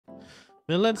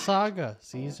Vinland Saga,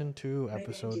 Season 2,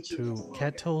 Episode 2,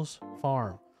 Kettle's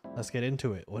Farm. Let's get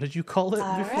into it. What did you call it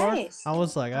All before? right. I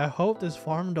was like, I hope this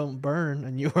farm don't burn.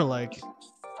 And you were like,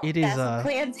 it is That's a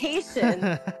plantation.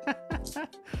 a...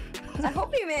 I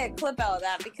hope you made a clip out of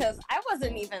that because I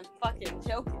wasn't even fucking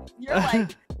joking. You're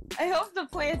like, I hope the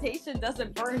plantation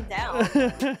doesn't burn down.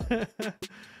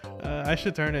 I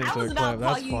should turn it into I a was clip. about to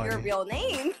call That's you funny. your real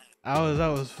name. That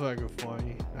was fucking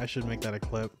funny. I should make that a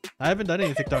clip. I haven't done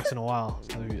any TikToks in a while.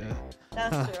 So, yeah.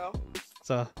 That's true.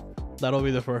 So that'll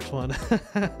be the first one.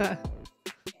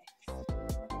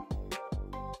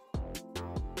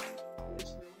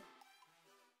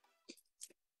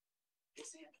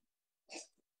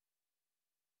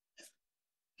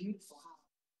 Beautiful.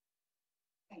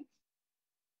 Thanks.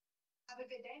 Have a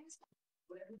good day.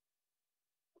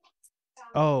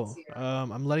 Oh,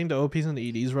 I'm letting the OPs and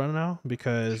the EDs run now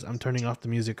because I'm turning off the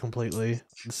music completely,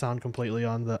 the sound completely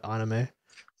on the anime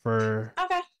for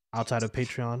Okay. outside of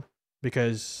Patreon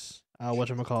because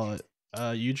whatchamacallit,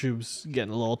 YouTube's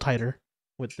getting a little tighter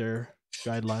with their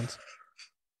guidelines.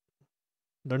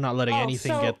 They're not letting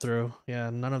anything get through.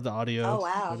 Yeah, none of the audio. Oh,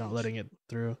 wow. They're not letting it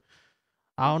through.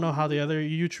 I don't know how the other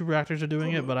YouTube reactors are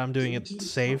doing it, but I'm doing it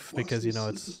safe because, you know,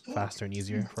 it's faster and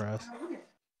easier for us.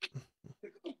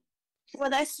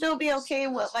 Would I still be okay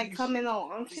with like coming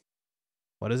along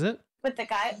What is it? with the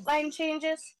guideline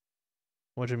changes?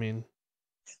 What do you mean?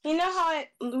 You know how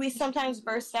we sometimes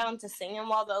burst down to singing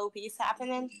while the OP's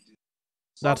happening?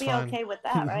 That's I'll be fine. okay with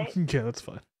that, right? Yeah, that's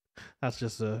fine. That's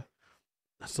just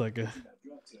that's like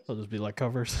it'll just be like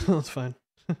covers. That's fine.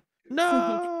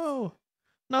 No!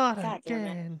 Not God damn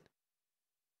it. again.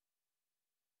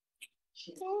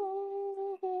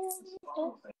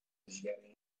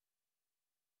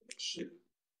 Shit.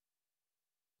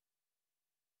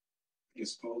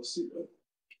 It's policy, right?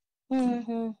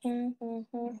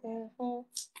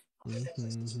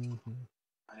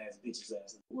 I asked bitches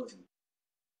ass it wasn't.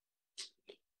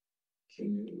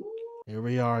 Here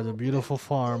we are, the beautiful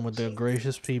farm with the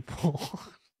gracious people.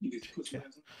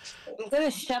 I'm gonna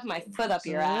shove my foot up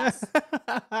your ass.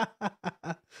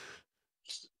 I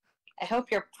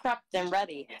hope you're prepped and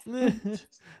ready.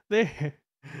 They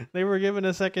were given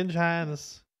a second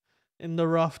chance in the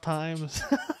rough times.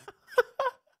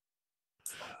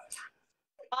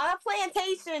 On a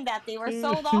plantation that they were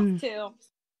sold off to.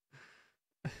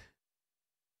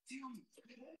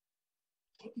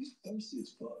 You thirsty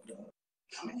as fuck, dog.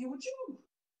 Come in here with you.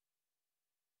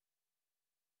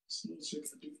 Small chick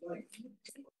for do like.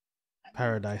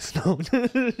 Paradise. No,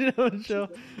 chill.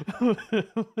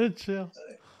 Chill.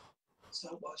 Hey,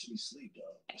 stop watching me sleep, dog.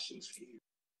 That shit's for you.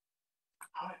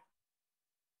 Hi.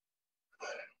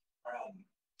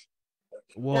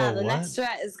 Whoa, Nah, the what? next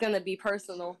threat is gonna be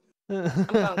personal. I'm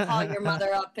gonna call your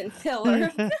mother up and kill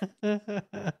her.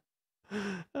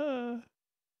 Oh,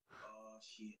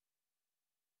 shit.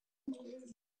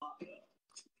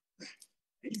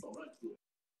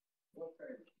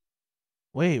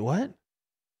 Wait, what?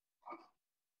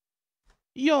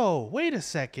 Yo, wait a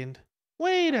second.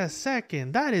 Wait a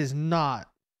second. That is not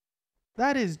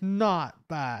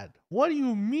bad. What do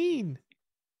you mean?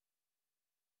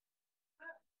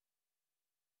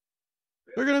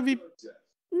 They're gonna be...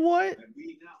 What?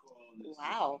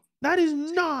 Wow. That is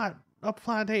not a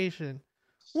plantation.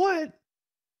 What?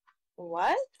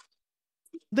 What?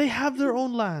 They have their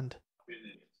own land.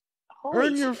 Holy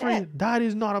Earn your shit. free. That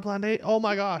is not a plantation. Oh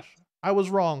my gosh. I was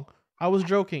wrong. I was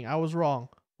joking. I was wrong.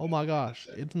 Oh my gosh.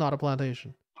 It's not a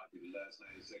plantation.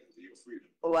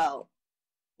 Well,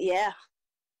 yeah.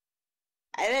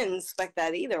 I didn't expect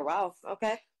that either. Wow.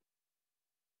 Okay.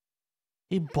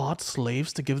 He bought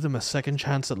slaves to give them a second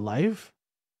chance at life?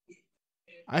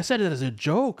 I said it as a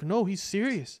joke. No, he's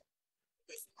serious.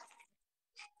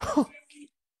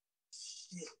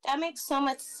 That makes so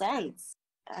much sense,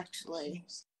 actually.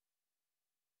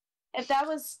 If that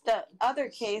was the other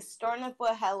case, Stornif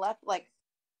would have left, like...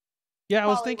 Yeah, I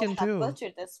was probably thinking would have too.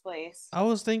 butchered this place. I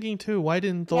was thinking too. Why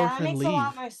didn't Yeah, that Thorfinn makes leave? a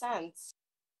lot more sense.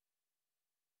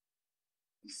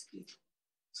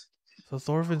 So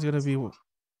Thorfinn's gonna be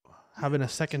having a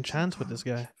second chance with this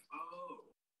guy. Oh,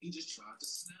 he just tried to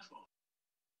snap on.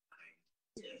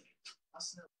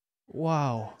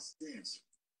 Wow.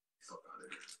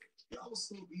 Y'all will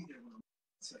still be there when I'm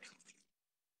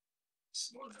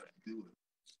smart enough to do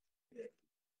it.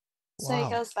 So Wow.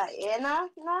 he goes by Anna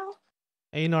now?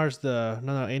 Einar's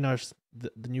Einar's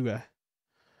the new guy.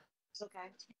 Okay.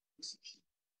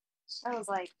 I was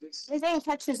like, I didn't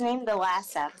catch his name the last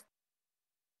step.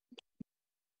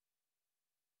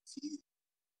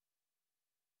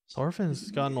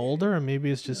 Thorfinn's gotten older, and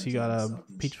maybe it's just he got a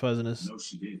peach fuzz in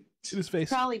his face.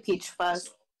 Probably Peach Fuzz.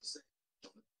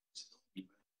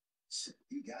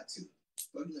 You got to.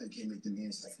 Vinland can't make them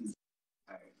hands like you.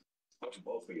 Alright. Fuck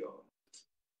both of y'all.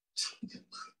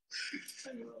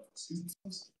 Excuse me.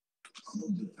 I'm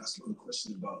gonna ask you a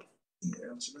question about the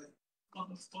answer, man.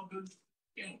 Motherfucker.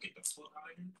 You don't get the fuck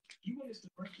out of here. You want us to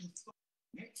break your fuck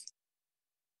next?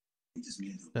 You just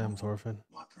made the Damn, Thorfinn.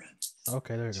 my friend.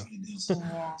 Okay, there you go.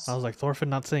 Yeah. I was like, Thorfinn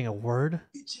not saying a word?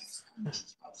 Bitch ass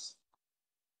house.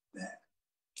 Back.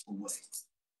 Away.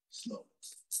 Slow.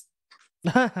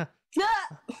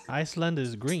 Iceland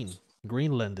is green.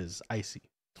 Greenland is icy.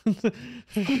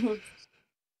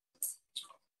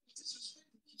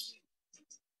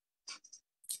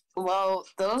 Well,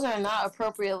 those are not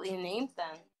appropriately named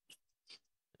then.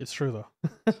 It's true though.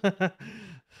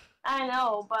 I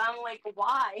know, but I'm like,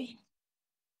 why?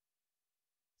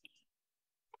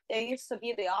 It used to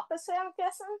be the opposite, I'm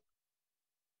guessing.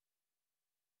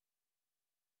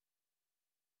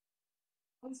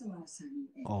 When's the last time you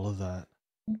ate? All of that.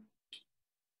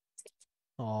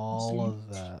 All of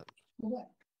that. What?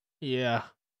 Yeah.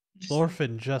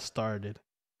 Thorfinn just started.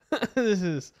 This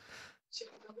is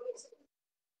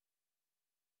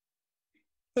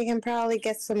You can probably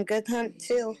get some good hunt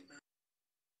too.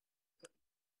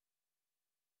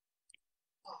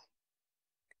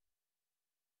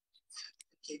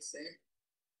 Kids there.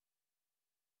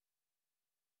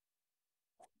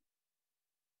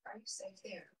 Are you safe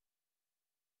there?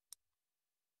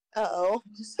 Uh-oh.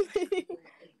 I'm just are you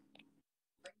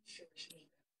sure it's me?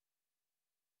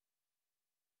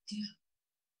 Yeah.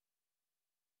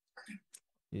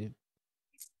 yeah.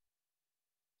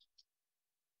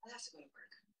 I'll have to go to work.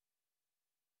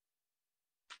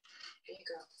 Here you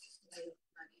go. Money.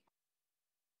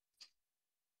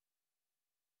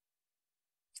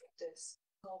 Take this.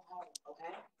 Go home,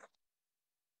 okay?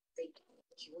 Think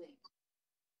what you win.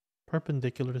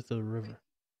 Perpendicular to the river.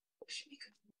 Wish me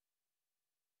good.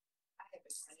 I have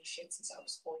been running shit since I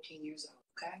was 14 years old,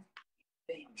 okay?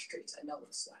 Been on the streets, I know what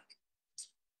it's like.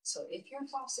 So if your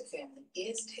foster family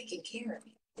is taking care of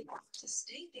you, then you have to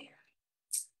stay there.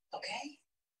 Okay?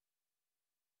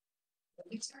 When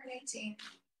you turn 18,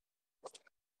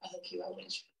 I'll hook you up with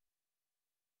you.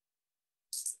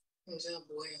 Good job,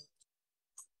 boy.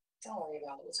 Don't worry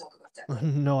about it. We'll talk about that later.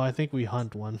 No, I think we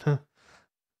hunt one. I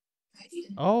eat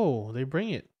it. Oh, they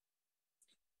bring it.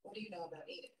 What do you know about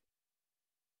eating?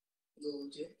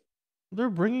 Good. They're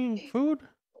bringing food?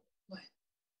 What?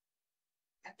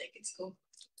 I think it's cool.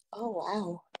 Oh,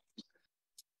 wow.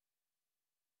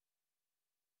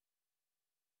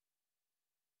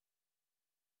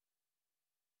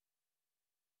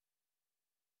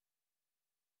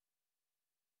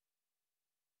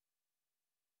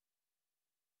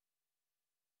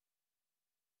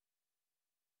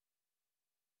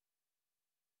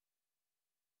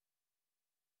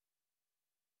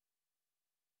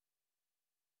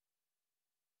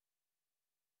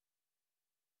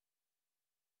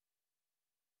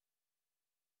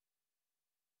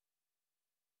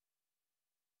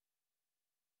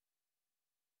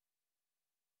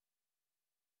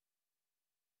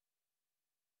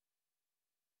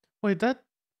 Wait, that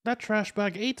trash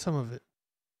bag ate some of it.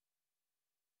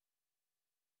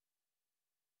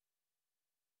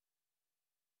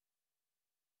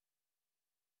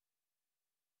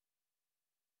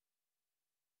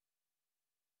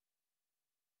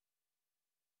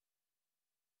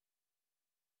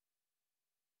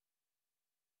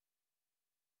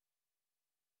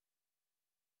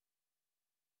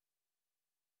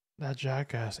 That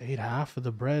jackass ate half of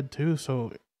the bread too,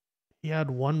 so he had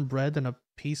one bread and a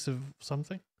piece of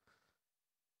something.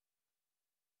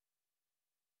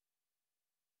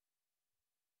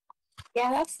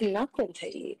 Yeah, that's nothing to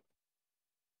eat.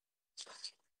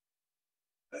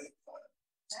 I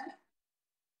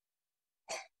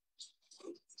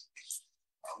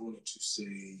wanted to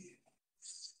say.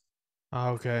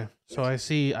 Okay, so I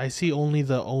see only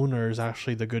the owners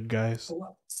actually the good guys.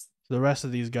 The rest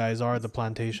of these guys are the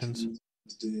plantations.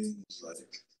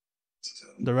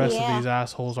 The rest of Yeah. these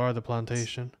assholes are the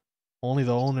plantation. Only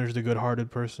the owner's the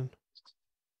good-hearted person.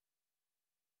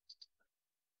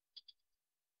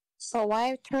 So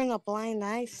why turn a blind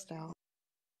eye still?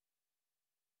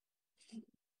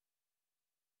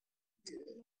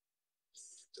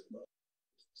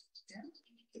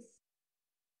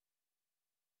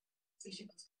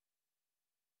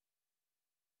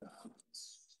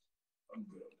 I'm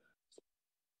good on that.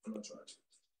 I'm not trying to.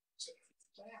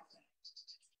 What happened?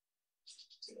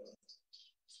 Yeah.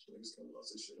 Niggas kind of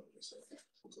lost their shit on me, so I'm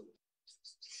cool.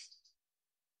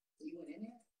 You went in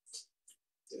there?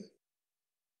 Yeah.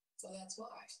 So that's why.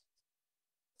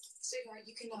 Sweetheart,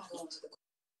 you cannot go into the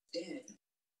den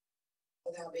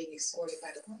without being escorted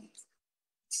by the queen.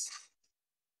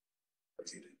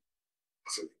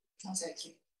 I'll take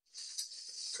you.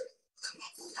 Okay. Come on.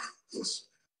 Listen.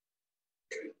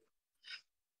 Okay.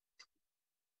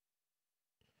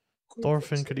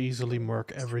 Thorfinn could easily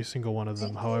murk every single one of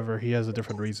them. However, he has a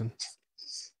different reason.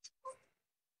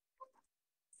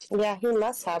 Yeah, he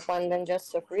must have one than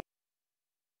just a free.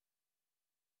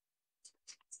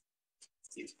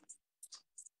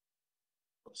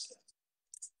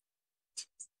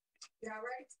 You all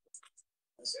right?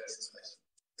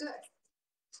 Good.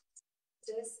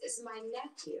 This is my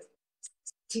nephew.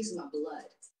 He's my blood.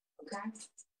 Okay?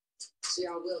 So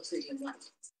y'all will treat him right.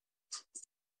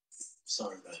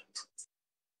 Sorry, man.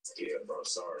 Yeah, bro.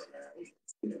 Sorry, man.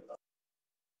 Yeah, you know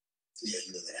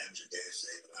the amateur gas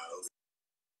saving out.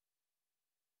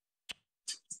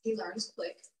 He learns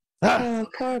quick. Ah! Oh,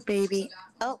 poor baby.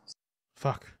 Oh,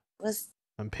 Fuck. was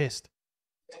I'm pissed.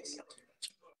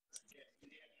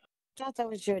 thought that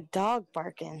was your dog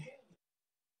barking.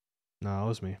 No, it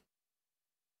was me.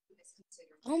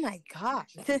 Oh my god.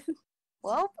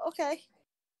 Well, okay.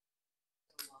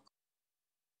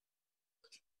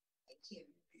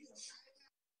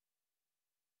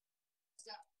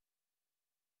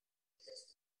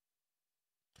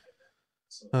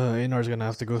 Einar's gonna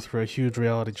have to go through a huge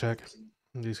reality check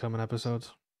in these coming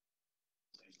episodes.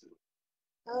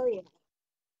 Oh yeah.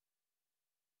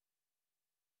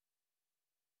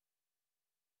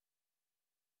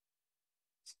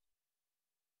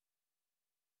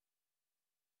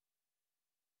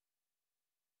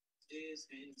 Is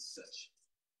and such.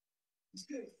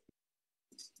 Okay.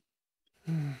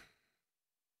 Hmm.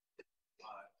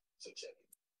 Alright, so check it.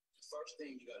 First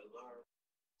thing you gotta learn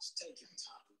is take your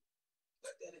time.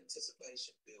 Let that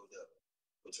anticipation build up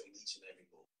between each and every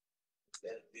move.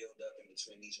 Let it build up in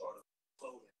between each article of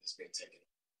clothing that's been taken.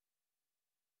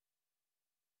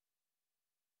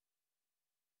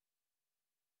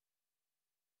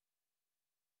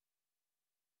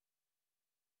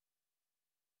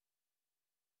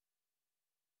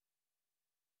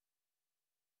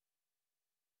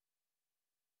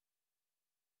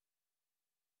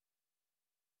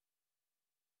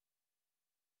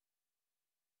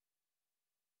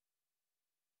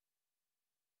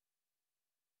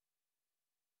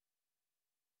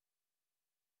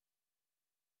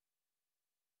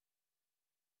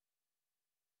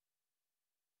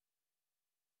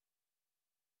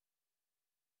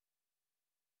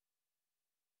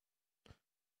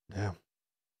 Damn.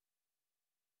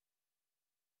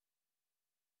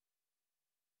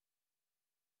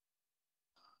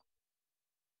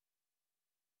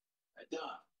 Hey, Don,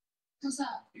 What's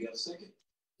up? you got a second?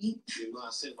 You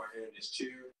mind sitting right here in this chair,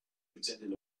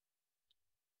 pretending to.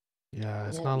 Yeah,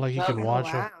 it's not like he can Oh,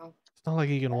 watch. wow. It's not like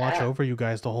he can watch over you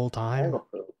guys the whole time.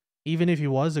 Even if he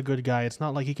was a good guy, it's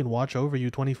not like he can watch over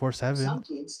you 24/7. Some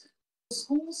kids,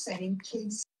 school setting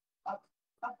kids up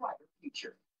a brighter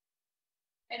future.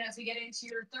 And as we get into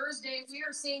your Thursday, we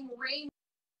are seeing rain.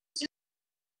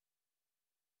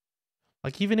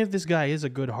 Like, even if this guy is a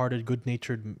good-hearted,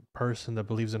 good-natured person that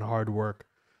believes in hard work,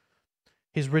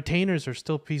 his retainers are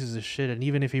still pieces of shit, and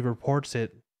even if he reports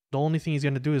it, the only thing he's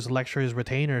going to do is lecture his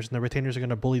retainers, and the retainers are going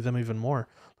to bully them even more.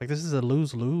 Like, this is a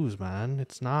lose-lose, man.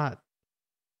 It's not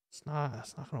going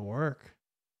to work.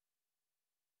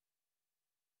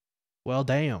 Well,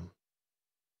 damn.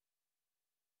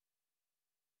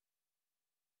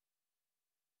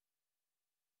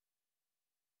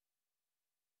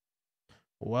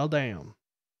 Well, damn.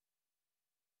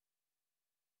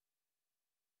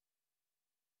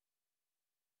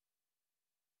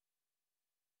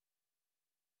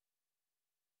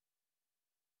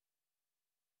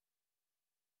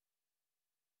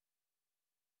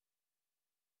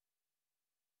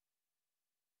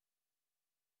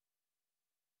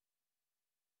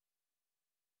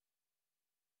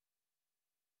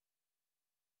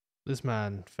 This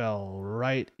man fell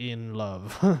right in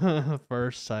love.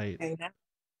 First sight. Okay.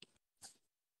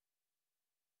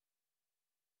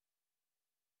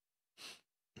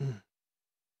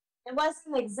 It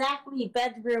wasn't exactly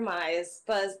bedroom eyes,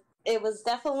 but it was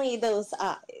definitely those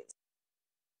eyes.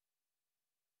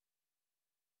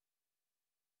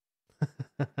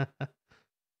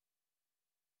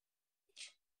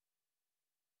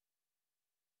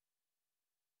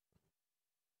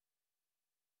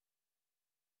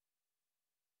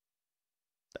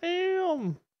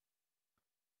 Damn.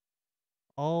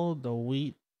 All the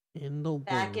wheat in the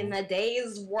Back in world. the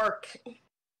day's work.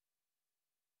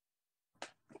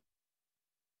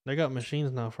 They got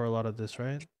machines now for a lot of this,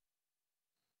 right?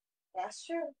 That's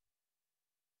true.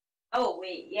 Oh,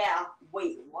 wait, yeah.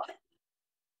 Wait, what?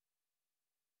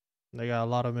 They got a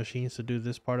lot of machines to do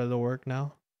this part of the work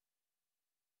now.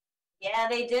 Yeah,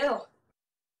 they do.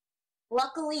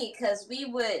 Luckily, because we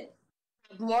would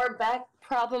have more back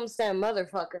problems than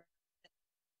motherfucker.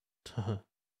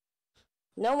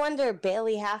 No wonder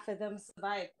barely half of them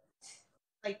survived.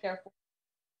 Like their.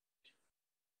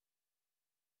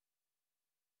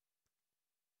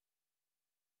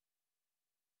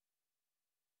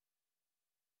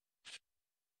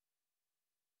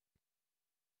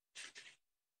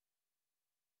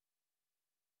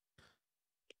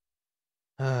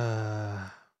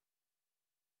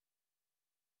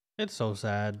 It's so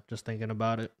sad just thinking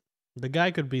about it. The guy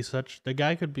could be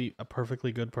a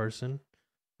perfectly good person.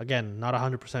 Again, not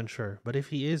 100% sure, but if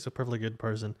he is a perfectly good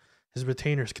person, his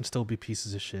retainers can still be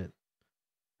pieces of shit.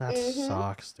 That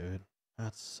sucks, dude.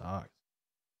 That sucks.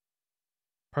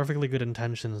 Perfectly good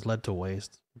intentions led to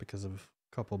waste because of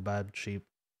a couple bad sheep.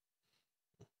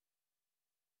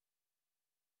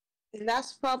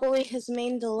 That's probably his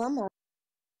main dilemma.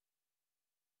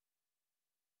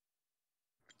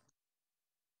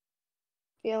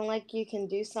 Feeling like you can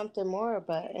do something more,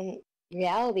 but in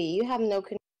reality, you have no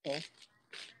control.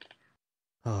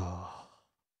 Oh.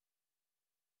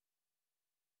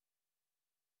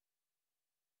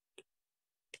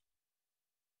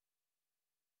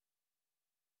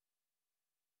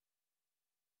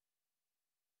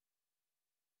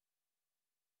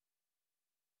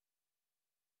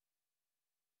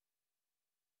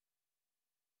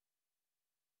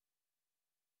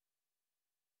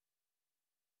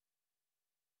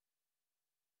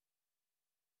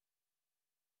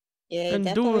 Yeah, Then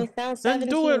definitely found 17.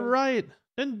 do it right.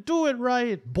 Then do it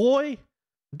right, boy.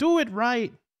 Do it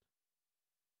right.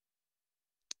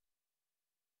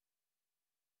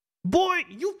 Boy,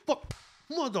 you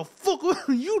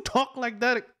motherfucker. You talk like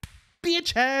that,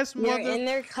 bitch ass Your mother.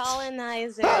 inner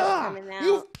colonizer is coming out.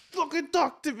 You fucking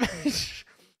talk to me.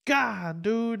 God,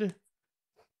 dude.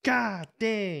 God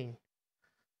dang.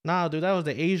 Nah, dude, that was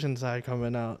the Asian side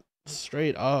coming out.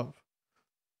 Straight up.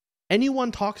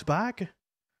 Anyone talks back,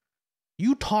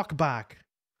 you talk back.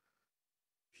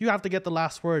 If you have to get the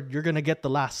last word, you're gonna get the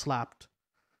last slapped.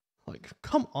 Like,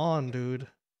 come on, dude.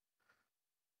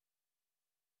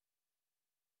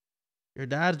 Your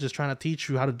dad's just trying to teach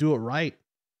you how to do it right.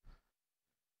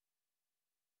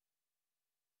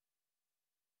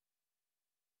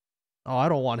 Oh, I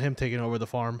don't want him taking over the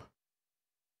farm.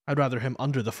 I'd rather him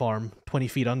under the farm, 20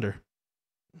 feet under.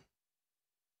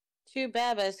 Too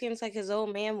bad, but it seems like his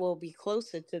old man will be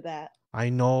closer to that. I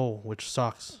know, which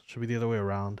sucks. Should be the other way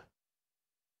around.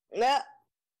 Yeah.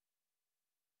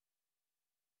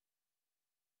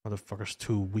 Motherfucker's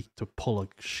too weak to pull a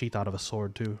sheath out of a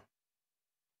sword, too.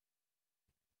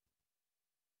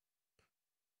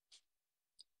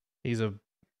 He's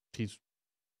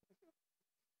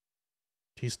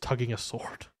tugging a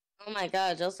sword. Oh my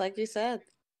god, just like you said.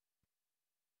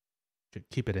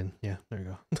 Keep it in. Yeah, there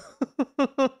you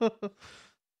go.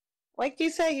 Like you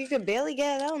said, you could barely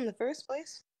get it out in the first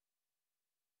place.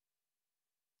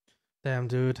 Damn,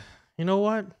 dude. You know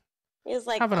what? He's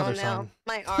like, have another oh no, son.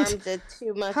 my arm did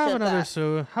too much Have of another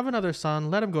that. have another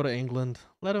son. Let him go to England.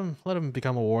 Let him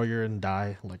become a warrior and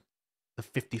die like the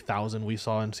 50,000 we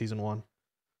saw in season 1.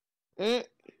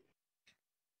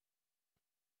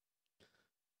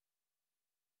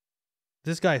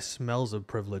 This guy smells of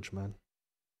privilege, man.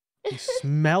 He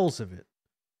smells of it.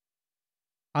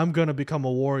 I'm gonna become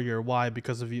a warrior. Why?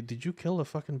 Because of you. Did you kill the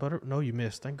fucking butter? No, you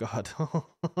missed. Thank God.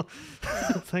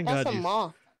 Thank That's God a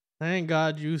moth. Thank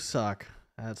God you suck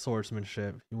at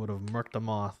swordsmanship. You would have murked a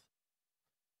moth.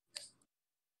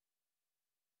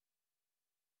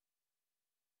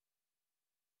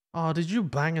 Oh, did you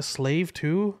bang a slave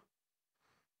too?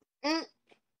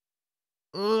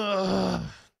 Ugh,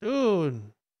 dude.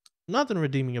 Nothing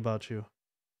redeeming about you.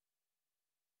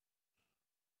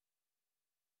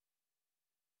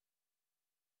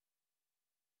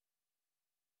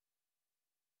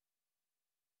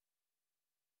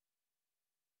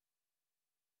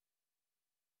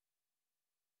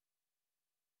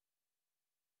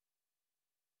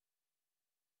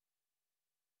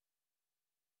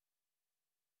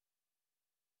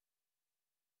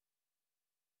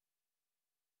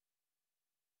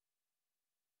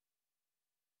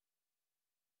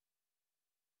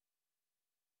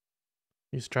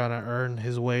 He's trying to earn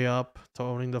his way up to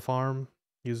owning the farm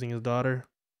using his daughter.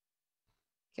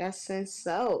 Guessing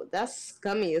so. That's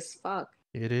scummy as fuck.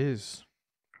 It is.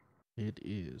 It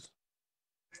is.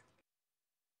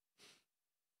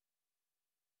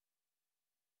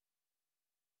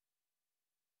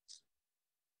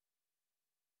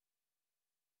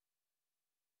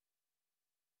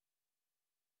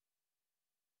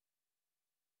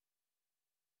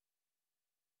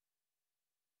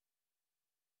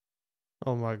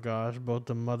 Oh my gosh, both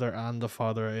the mother and the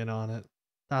father are in on it.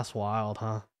 That's wild,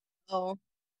 huh? Oh.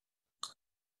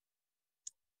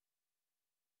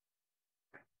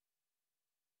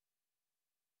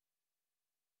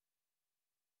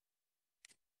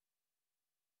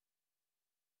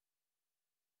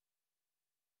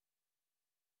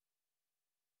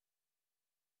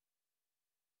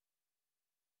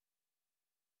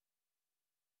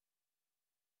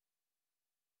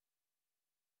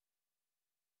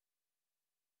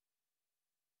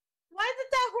 Why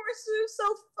did that horse move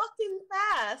so fucking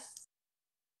fast?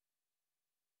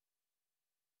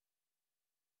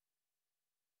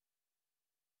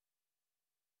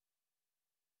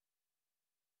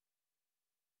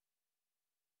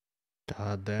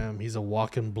 God damn, he's a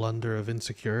walking blunder of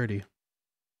insecurity.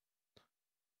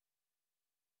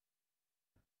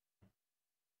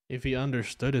 If he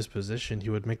understood his position, he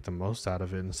would make the most out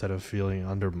of it instead of feeling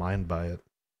undermined by it.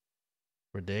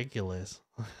 Ridiculous.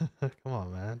 Come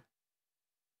on, man.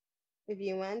 If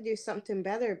you want to do something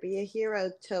better, be a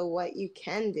hero to what you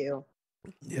can do.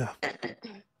 Yeah.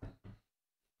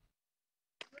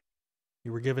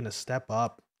 You were given a step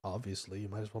up, obviously. You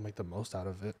might as well make the most out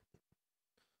of it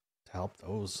to help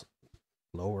those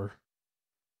lower.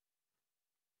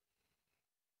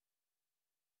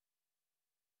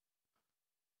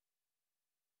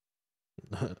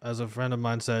 As a friend of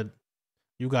mine said,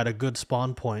 you got a good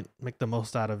spawn point, make the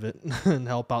most out of it and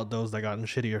help out those that got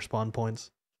shittier spawn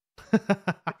points.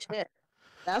 Shit.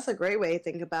 That's a great way to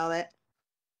think about it.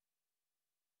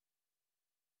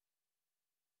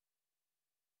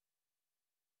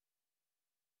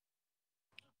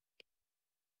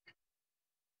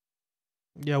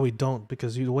 Yeah, we don't,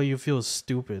 because the way you feel is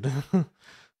stupid.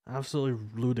 Absolutely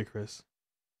ludicrous.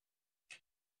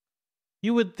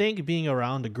 You would think being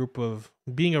around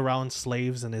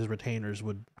slaves and his retainers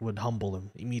would humble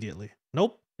him immediately.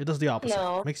 Nope, it does the opposite.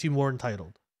 No. Makes you more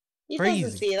entitled. He Crazy.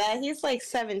 doesn't see that. He's like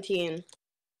 17.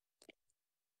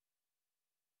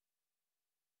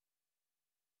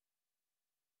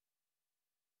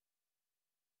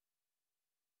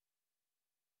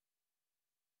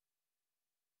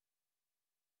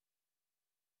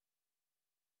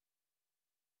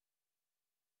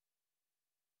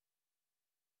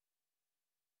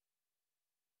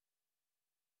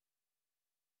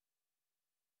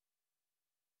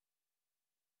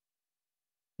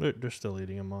 They're still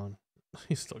eating him on.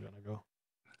 He's still gonna go.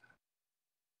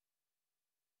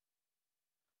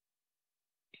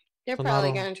 They're So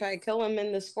probably gonna try to kill him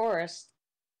in this forest.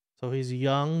 So he's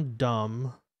young,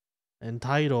 dumb,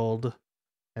 entitled,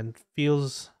 and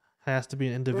has to be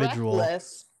an individual.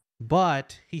 Reckless.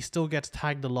 But he still gets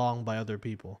tagged along by other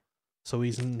people. So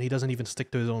he doesn't even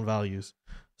stick to his own values.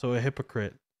 So a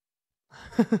hypocrite.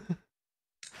 Come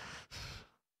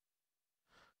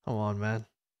on, man.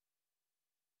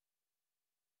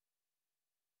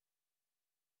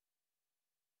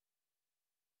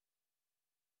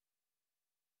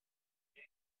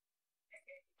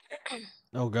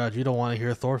 Oh god, you don't want to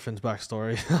hear Thorfinn's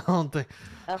backstory. I don't think.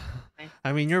 Okay.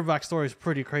 I mean, your backstory is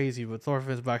pretty crazy, but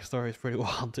Thorfinn's backstory is pretty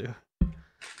wild too.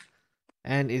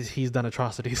 And he's done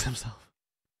atrocities himself.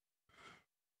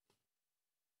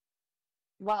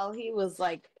 While he was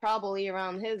like probably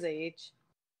around his age.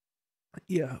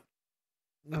 Yeah,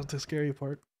 that's the scary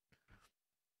part.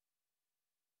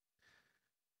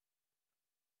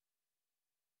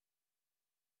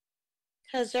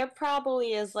 Because there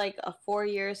probably is like a 4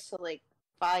 years to like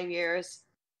 5 years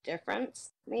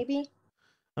difference, maybe.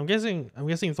 I'm guessing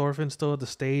Thorfinn's still at the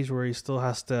stage where he still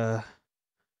has to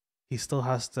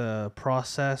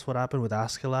process what happened with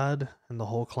Askeladd and the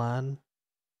whole clan.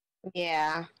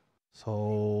 Yeah.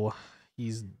 So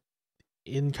he's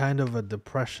in kind of a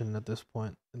depression at this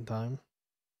point in time.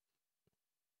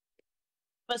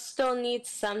 But still needs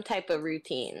some type of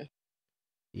routine.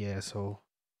 Yeah, so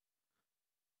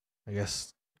I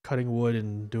guess cutting wood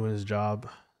and doing his job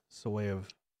is a way of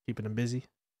keeping him busy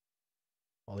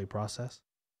while he process.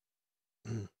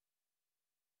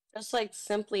 Just like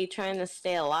simply trying to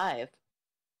stay alive.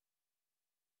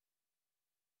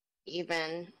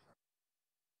 Even.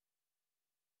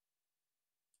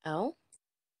 Oh?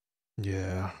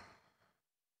 Yeah.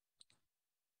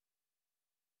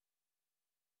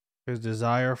 His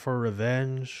desire for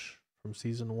revenge from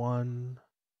season 1.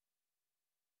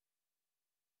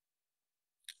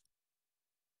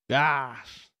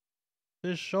 Gosh,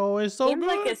 this show is so Seems good.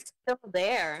 like it's still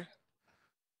there.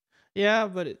 Yeah,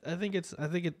 but I think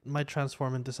it might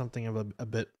transform into something of a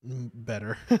bit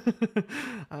better.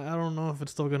 I don't know if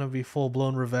it's still gonna be full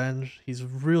blown revenge. He's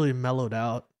really mellowed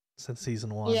out since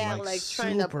season 1. Yeah, like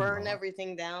trying to burn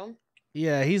everything down.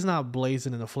 Yeah, he's not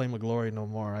blazing in the flame of glory no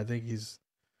more. I think he's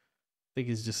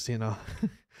just,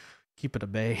 keep it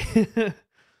at bay.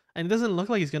 And it doesn't look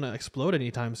like he's gonna explode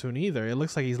anytime soon either. It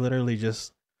looks like he's literally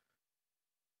just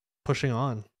pushing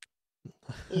on.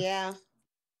 Yeah.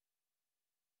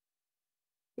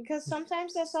 Because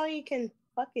sometimes that's all you can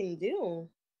fucking do.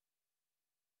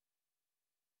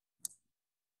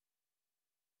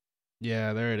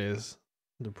 Yeah, there it is.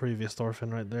 The previous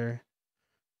Thorfinn right there.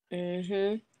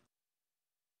 Mm-hmm.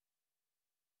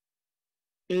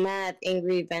 Mad,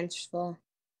 angry, vengeful.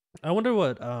 I wonder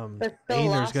what But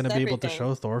still Einer's gonna lost be able to everything.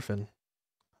 show Thorfinn.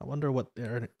 I wonder what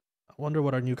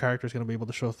our new character is gonna be able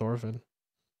to show Thorfinn.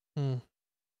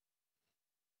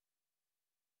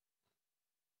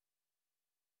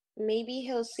 Maybe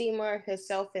he'll see more of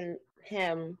himself in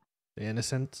him. The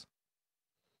innocent.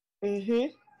 Mm-hmm.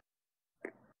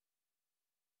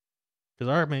 Because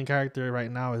our main character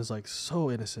right now is like so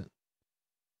innocent.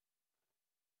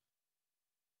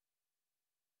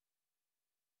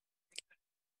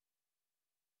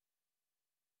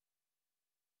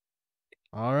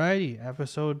 Alrighty,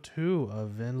 episode 2 of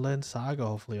Vinland Saga.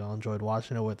 Hopefully y'all enjoyed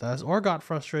watching it with us or got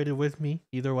frustrated with me.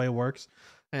 Either way works.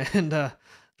 And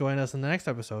join us in the next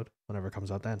episode whenever it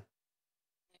comes out then.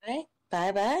 All right.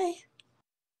 Bye-bye.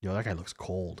 Yo, that guy looks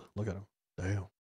cold. Look at him. Damn.